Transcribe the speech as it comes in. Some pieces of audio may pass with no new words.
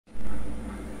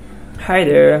Hi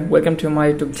there, welcome to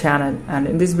my YouTube channel, and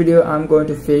in this video I'm going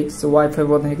to fix the Wi-Fi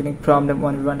authenticating problem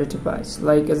on your device.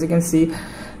 Like as you can see,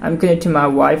 I'm connected to my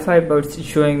Wi-Fi but it's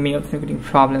showing me authenticating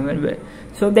problem anyway.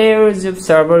 So there is a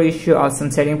server issue or some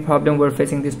setting problem. We're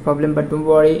facing this problem, but don't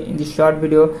worry, in this short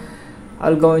video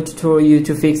I'll go into tutorial you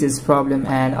to fix this problem,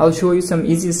 and I'll show you some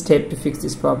easy steps to fix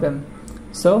this problem.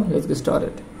 So let's get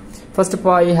started. First of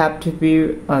all, you have to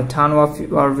be turn off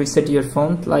or reset your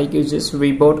phone. Like you just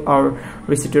reboot or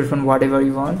reset your phone, whatever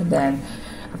you want. Then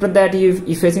after that, you're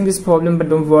facing this problem, but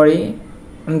don't worry,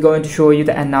 I'm going to show you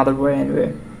another way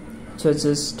anyway. So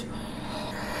just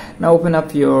now open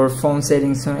up your phone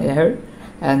settings on here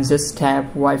and just tap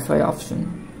Wi-Fi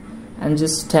option and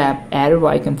just tap arrow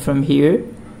icon from here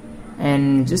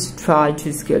and just try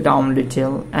to scale down a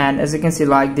little. And as you can see,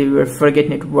 like they will forget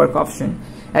network option.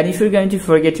 And if you're going to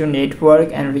forget your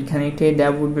network and reconnect it,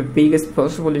 that would be the biggest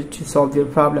possibility to solve your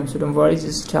problem. So don't worry,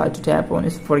 just try to tap on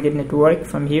it, forget network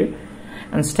from here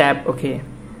and tap OK.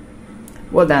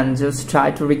 Well then, just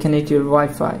try to reconnect your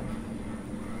Wi-Fi.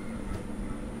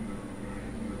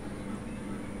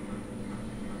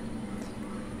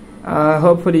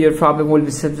 Hopefully your problem will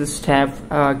be solved. Just tap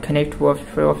connect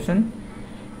Wi-Fi option.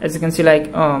 As you can see,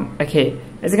 like okay,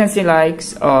 as you can see, like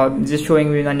just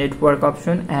showing me the network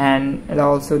option, and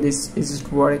also this is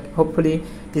just work. Hopefully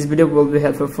this video will be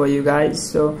helpful for you guys.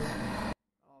 So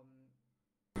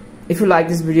if you like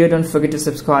this video, don't forget to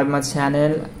subscribe my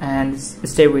channel and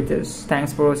stay with us.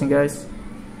 Thanks for watching, guys.